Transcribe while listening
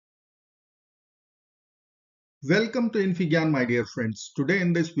Welcome to infyGyan, my dear friends. Today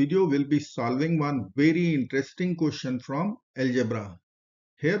in this video, we'll be solving one very interesting question from algebra.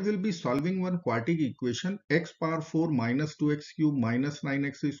 Here we'll be solving one quartic equation x power 4 minus 2x cube minus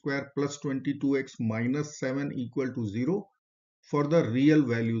 9x square plus 22x minus 7 equal to 0 for the real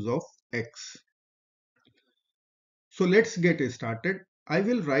values of x. So let's get started. I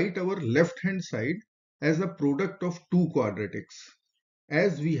will write our left hand side as a product of two quadratics.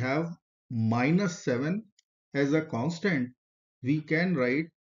 As we have minus 7 as a constant, we can write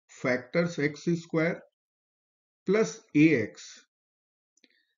factors x square plus ax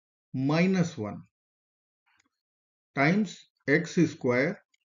minus 1 times x square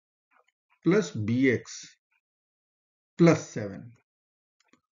plus bx plus 7.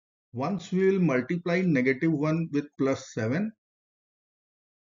 Once we will multiply negative 1 with plus 7,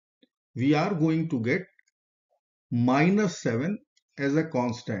 we are going to get minus 7 as a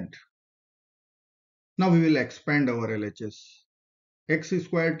constant. Now we will expand our LHS. X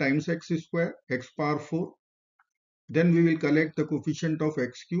square times x square, x power 4. Then we will collect the coefficient of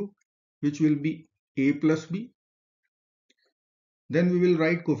x cube, which will be a plus b. Then we will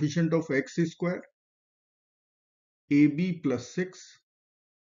write coefficient of x square, ab plus 6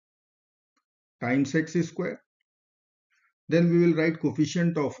 times x square. Then we will write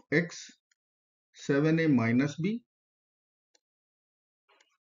coefficient of x, 7a minus b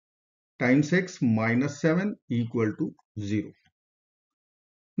times x minus 7 equal to 0.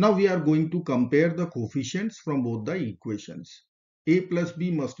 Now we are going to compare the coefficients from both the equations. A plus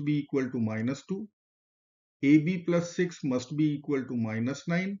b must be equal to minus 2. AB plus 6 must be equal to minus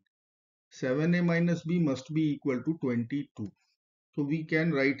 9. 7a minus b must be equal to 22. So we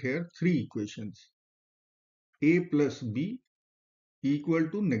can write here three equations. A plus b equal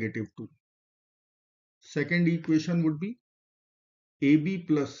to negative 2. Second equation would be AB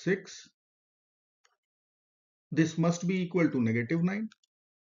plus 6. This must be equal to negative 9.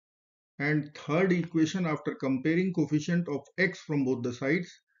 And third equation, after comparing coefficient of x from both the sides,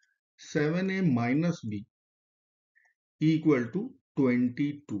 7a minus b equal to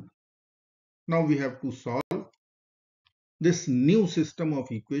 22. Now we have to solve this new system of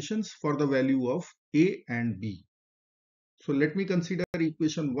equations for the value of a and b. So let me consider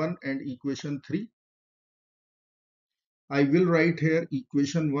equation 1 and equation 3. I will write here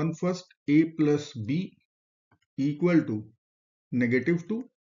equation 1 first. A plus b equal to negative 2.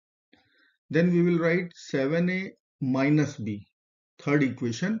 Then we will write 7a minus b, third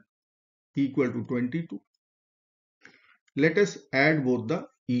equation, equal to 22. Let us add both the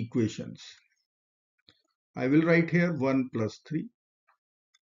equations. I will write here 1 plus 3.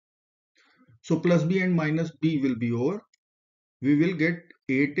 So plus b and minus b will be over. We will get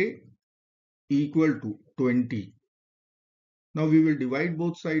 8a equal to 20. Now we will divide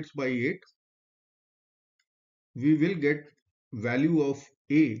both sides by 8. We will get value of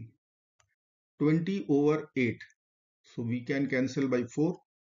a 20 over 8. So we can cancel by 4,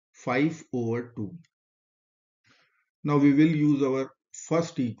 5 over 2. Now we will use our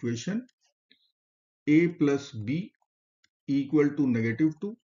first equation. A plus b equal to negative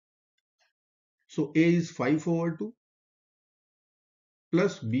 2. So a is 5 over 2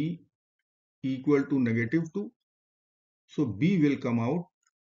 plus b equal to negative 2. So b will come out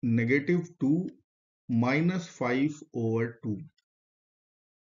negative 2 minus 5 over 2.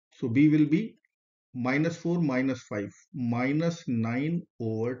 So b will be minus 4 minus 5, minus 9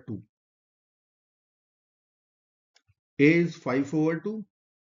 over 2. A is 5 over 2,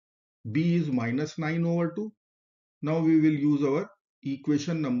 b is minus 9 over 2. Now we will use our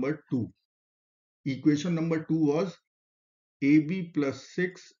equation number 2. Equation number 2 was ab plus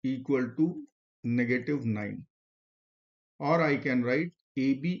 6 equal to negative 9. Or I can write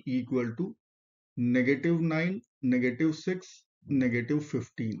ab equal to negative 9, negative 6, negative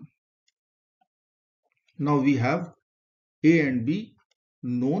 15. Now we have a and b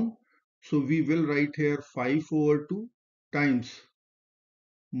known. So we will write here 5 over 2 times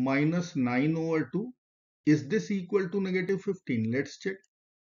minus 9 over 2. Is this equal to negative 15? Let's check.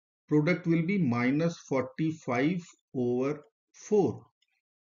 Product will be minus 45 over 4,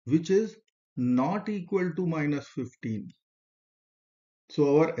 which is not equal to minus 15.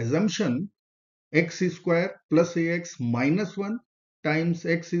 So our assumption x square plus ax minus 1 times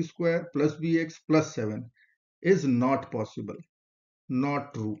x square plus bx plus 7 is not possible.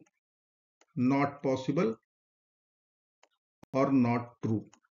 Not true. Not possible or not true.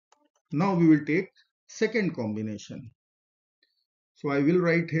 Now we will take second combination. So I will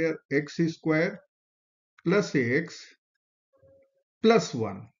write here x square plus ax plus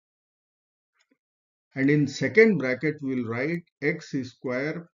 1. And in second bracket we will write x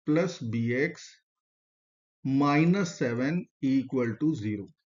square plus bx minus 7 equal to 0.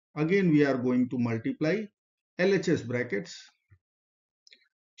 Again, we are going to multiply LHS brackets.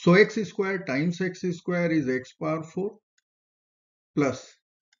 So x square times x square is x power 4 plus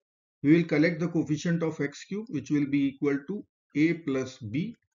we will collect the coefficient of x cube, which will be equal to a plus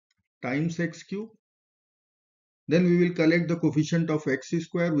b times x cube. Then we will collect the coefficient of x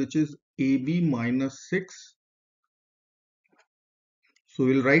square, which is ab minus 6. So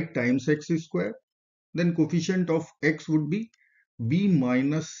we will write times x square. Then coefficient of x would be b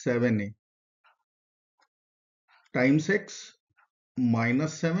minus 7a times x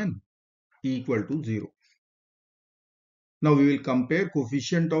minus 7 equal to 0. Now we will compare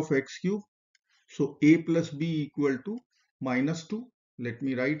coefficient of x cube. So a plus b equal to minus 2. Let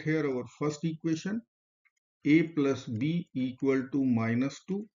me write here our first equation. A plus b equal to minus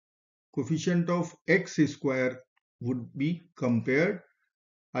 2. Coefficient of x square would be compared.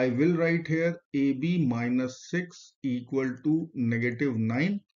 I will write here ab minus 6 equal to negative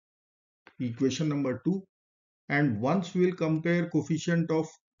 9. Equation number 2. And once we will compare coefficient of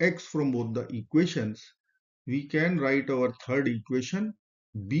x from both the equations, we can write our third equation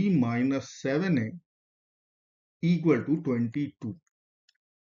b minus 7a equal to 22.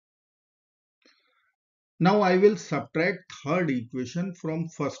 Now I will subtract third equation from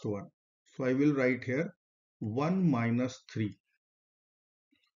first one. So I will write here 1 minus 3.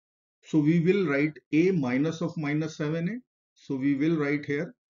 So we will write a minus of minus 7a. So we will write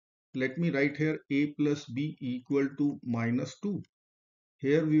here, let me write here a plus b equal to minus 2.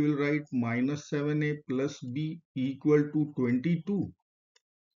 Here we will write minus 7a plus b equal to 22.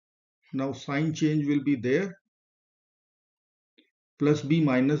 Now sign change will be there. Plus b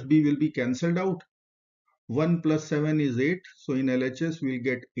minus b will be cancelled out. 1 plus 7 is 8. So in LHS we will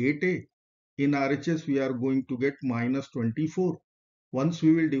get 8a. In RHS we are going to get minus 24. Once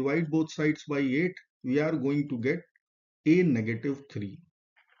we will divide both sides by 8, we are going to get a negative 3.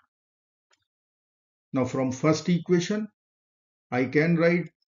 Now from first equation, I can write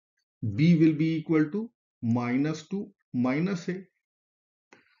b will be equal to minus 2 minus a.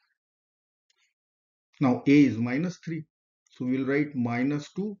 Now a is minus 3. So we will write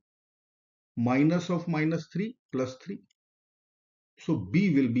minus 2 minus of minus 3 plus 3. So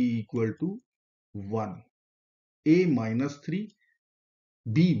b will be equal to 1. A minus 3,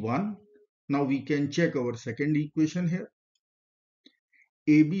 b 1. Now we can check our second equation here.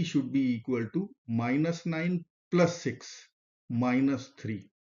 AB should be equal to minus 9 plus 6 minus 3.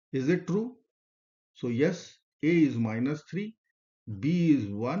 Is it true? So yes, A is minus 3, B is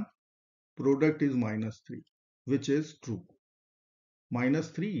 1, product is minus 3, which is true. Minus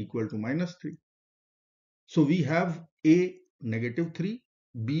 3 equal to minus 3. So we have A negative 3,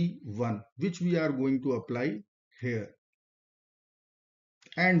 B 1, which we are going to apply here.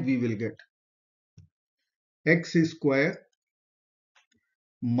 And we will get x square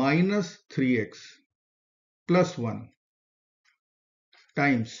minus 3x plus 1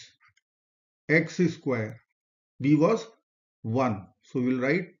 times x square. B was 1. So we will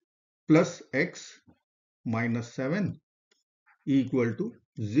write plus x minus 7 equal to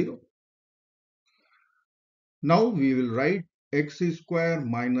 0. Now we will write x square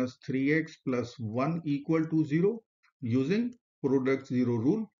minus 3x plus 1 equal to 0 using product 0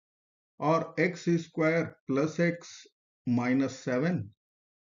 rule, or x square plus x minus 7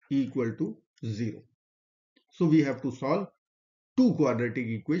 equal to 0. So we have to solve two quadratic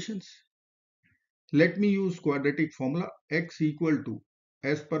equations. Let me use quadratic formula x equal to,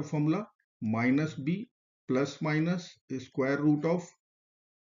 as per formula, minus b plus minus square root of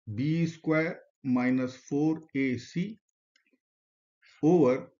b square minus 4ac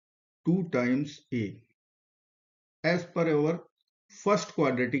over 2 times a. As per our first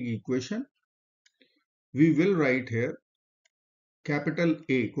quadratic equation, we will write here capital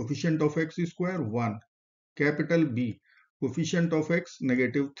A, coefficient of x square 1, capital B, coefficient of x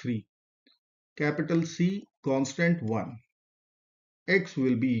negative 3, capital C, constant 1. X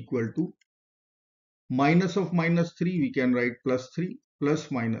will be equal to minus of minus 3, we can write plus 3, plus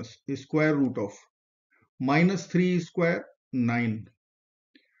minus square root of minus 3 square 9,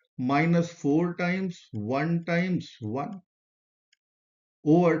 minus 4 times 1 times 1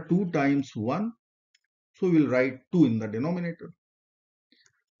 over 2 times 1. So we'll write 2 in the denominator,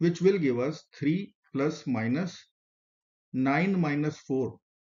 which will give us 3 plus minus 9 minus 4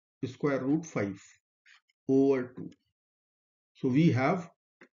 square root 5 over 2. So we have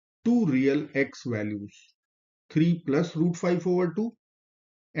two real x values, 3 plus root 5 over 2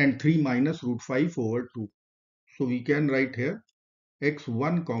 and 3 minus root 5 over 2. So we can write here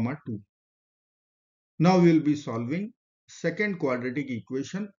x1 comma 2. Now we will be solving second quadratic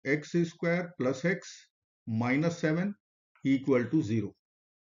equation x square plus x minus 7 equal to 0.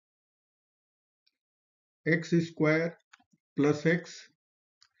 X square plus x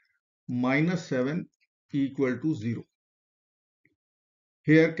minus 7 equal to 0.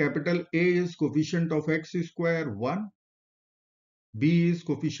 Here capital A is coefficient of x square 1, B is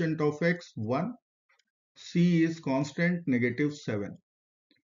coefficient of x 1, C is constant negative 7.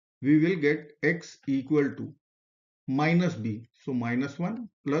 We will get x equal to minus b. So minus 1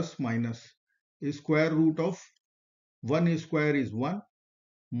 plus minus square root of 1 square is 1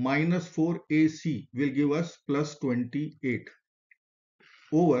 minus 4ac will give us plus 28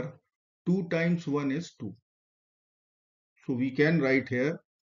 over 2 times 1 is 2. So we can write here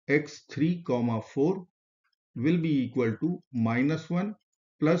x3 comma 4 will be equal to minus 1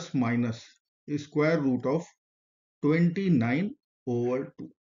 plus minus square root of 29 over 2.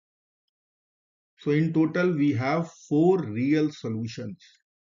 So in total we have 4 real solutions.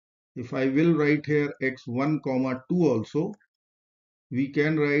 If I will write here x1 comma 2 also, we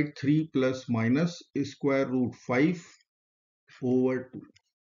can write 3 plus minus square root 5 over 2.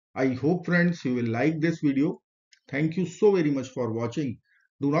 I hope friends you will like this video. Thank you so very much for watching.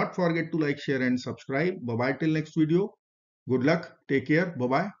 Do not forget to like, share and subscribe. Bye bye till next video. Good luck. Take care. Bye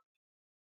bye.